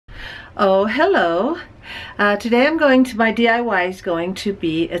Oh, hello. Today my DIY is going to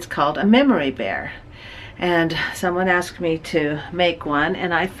be, it's called a memory bear. And someone asked me to make one,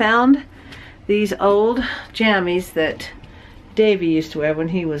 and I found these old jammies that Davey used to wear when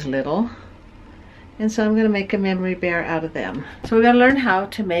he was little. And so I'm going to make a memory bear out of them. So we're going to learn how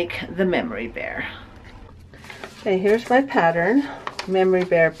to make the memory bear. Okay, here's my pattern, memory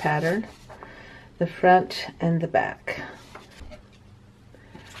bear pattern, the front and the back.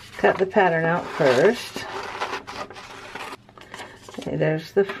 Cut the pattern out first. Okay,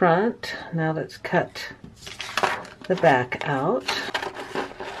 there's the front. Now let's cut the back out.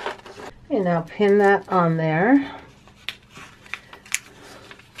 And now pin that on there.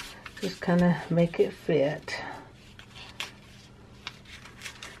 Just kind of make it fit.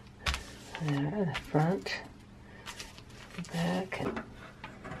 There, the front, the back.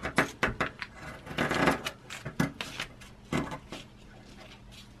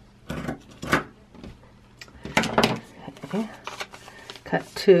 Okay. Cut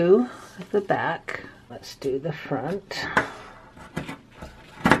two at the back. Let's do the front.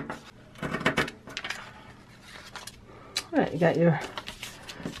 Alright, you got your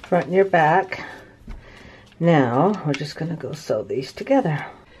front and your back. Now we're just going to go sew these together.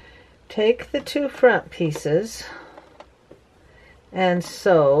 Take the two front pieces and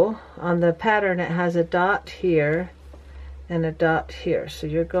sew on the pattern. It has a dot here and a dot here, so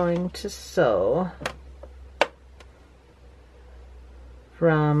you're going to sew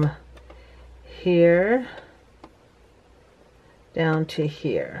from here down to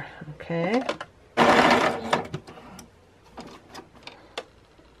here, okay?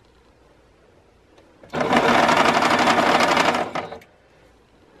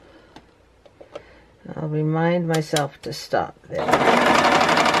 I'll remind myself to stop there.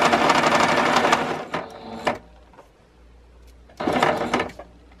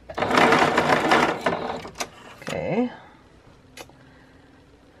 Okay.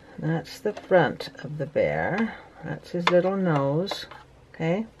 That's the front of the bear. That's his little nose.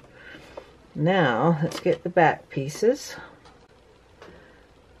 Okay. Now let's get the back pieces.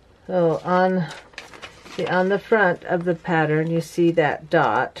 So on the front of the pattern you see that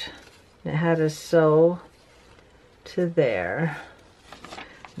dot. It had to sew to there.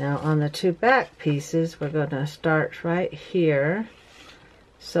 Now on the two back pieces, we're going to start right here,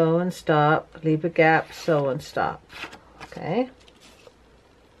 sew and stop, leave a gap, sew and stop. Okay?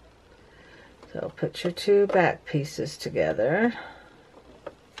 So put your two back pieces together.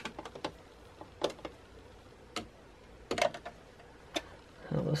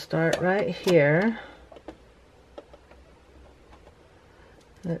 So we'll start right here.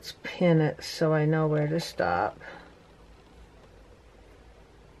 Let's pin it so I know where to stop.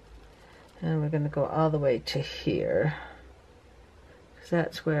 And we're going to go all the way to here, because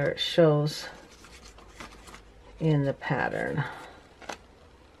that's where it shows in the pattern.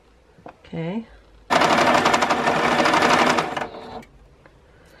 Okay.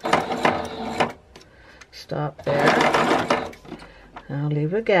 Stop there. Now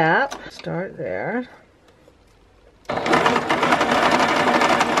leave a gap. Start there.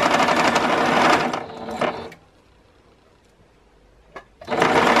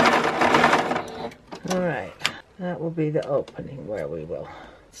 Alright, that will be the opening where we will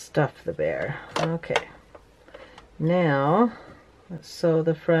stuff the bear. Okay, now let's sew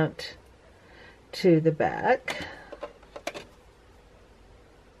the front to the back.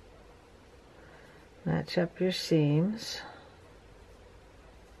 Match up your seams.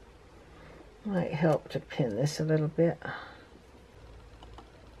 Might help to pin this a little bit.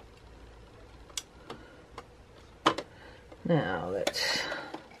 Now let's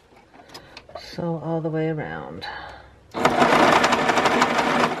sew all the way around.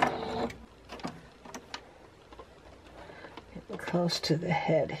 Getting close to the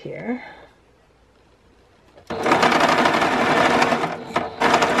head here.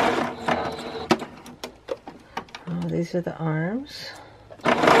 Oh, these are the arms.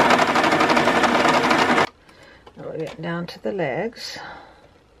 Now we're getting down to the legs.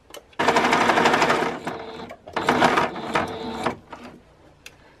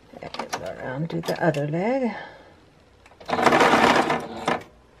 Do the other leg.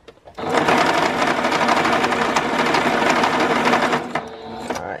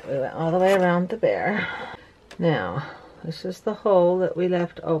 Alright, we went all the way around the bear. Now, this is the hole that we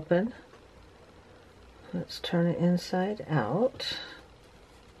left open. Let's turn it inside out.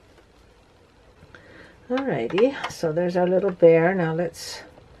 Alrighty, so there's our little bear. Now let's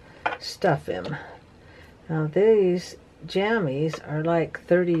stuff him. Now these jammies are like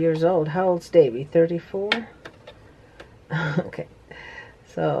 30 years old. How old's Davey? 34? Okay.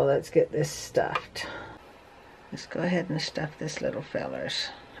 So let's get this stuffed. Let's go ahead and stuff this little fellers.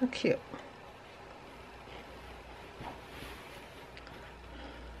 How cute.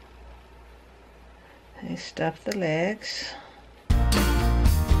 I stuff the legs.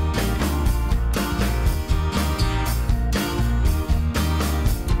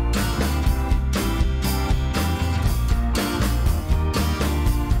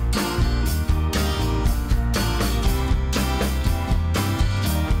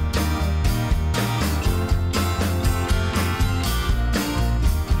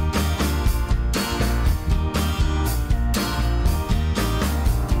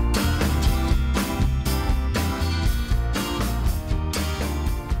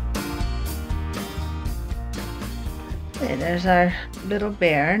 Okay, there's our little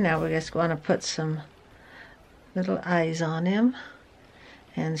bear. Now we just want to put some little eyes on him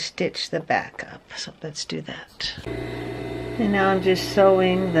and stitch the back up. So let's do that. And now I'm just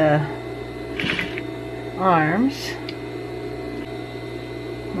sewing the arms.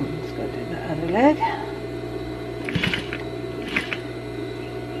 Let's go do the other leg.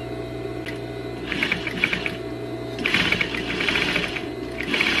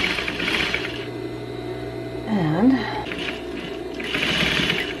 And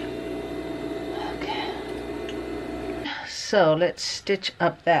so let's stitch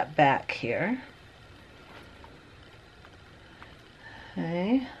up that back here.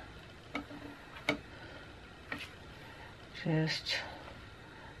 Okay. Just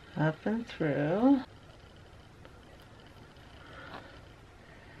up and through.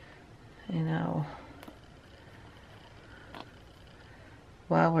 You know,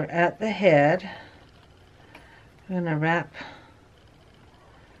 while we're at the head, I'm going to wrap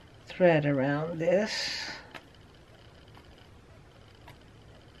thread around this.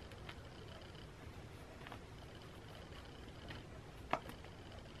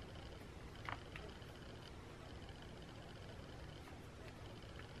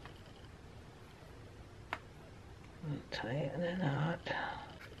 Tighten it out.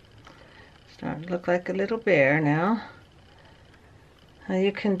 Starting to look like a little bear now. Now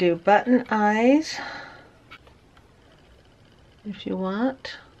you can do button eyes if you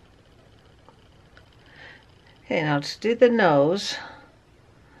want. Okay, now let's do the nose.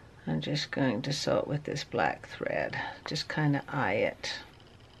 I'm just going to sew it with this black thread. Just kind of eye it.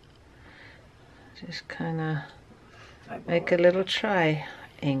 Just kind of make a little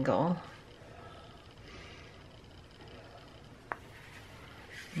triangle.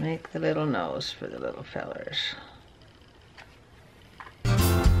 Make the little nose for the little fellers.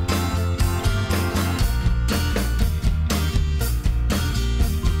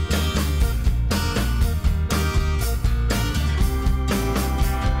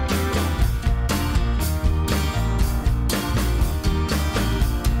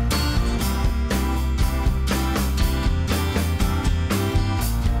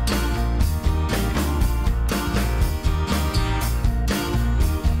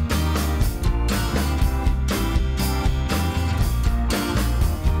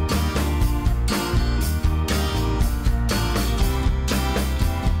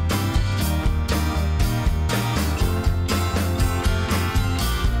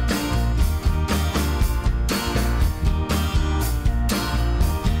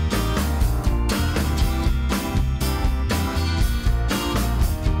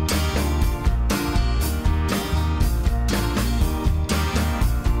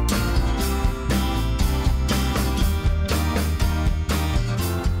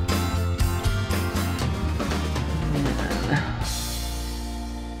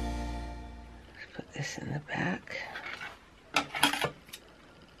 In the back.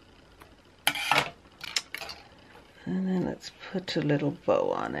 And then let's put a little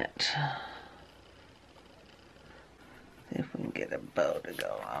bow on it. See if we can get a bow to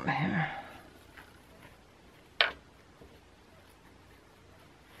go on here.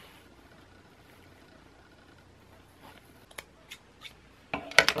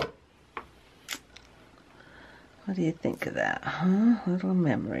 What do you think of that, huh? Little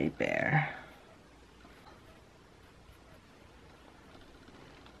memory bear.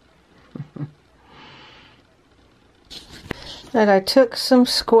 That I took some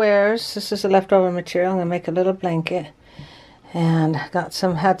squares. This is the leftover material. I'm gonna make a little blanket, and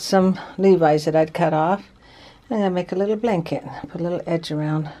had some Levi's that I'd cut off. I'm gonna make a little blanket. Put a little edge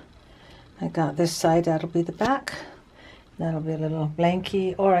around. I got this side. That'll be the back. That'll be a little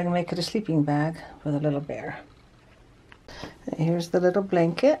blankie, or I can make it a sleeping bag for the little bear. And here's the little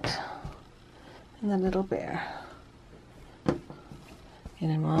blanket and the little bear. Get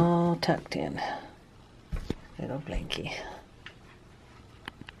them all tucked in. Little blankie.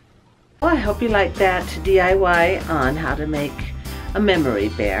 Well, I hope you like that DIY on how to make a memory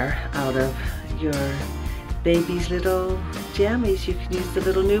bear out of your baby's little jammies. You can use the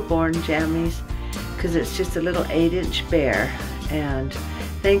little newborn jammies because it's just a little 8-inch bear. And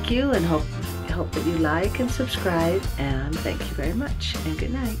thank you, and hope that you like and subscribe, and thank you very much, and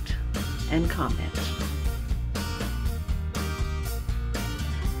good night, and comment.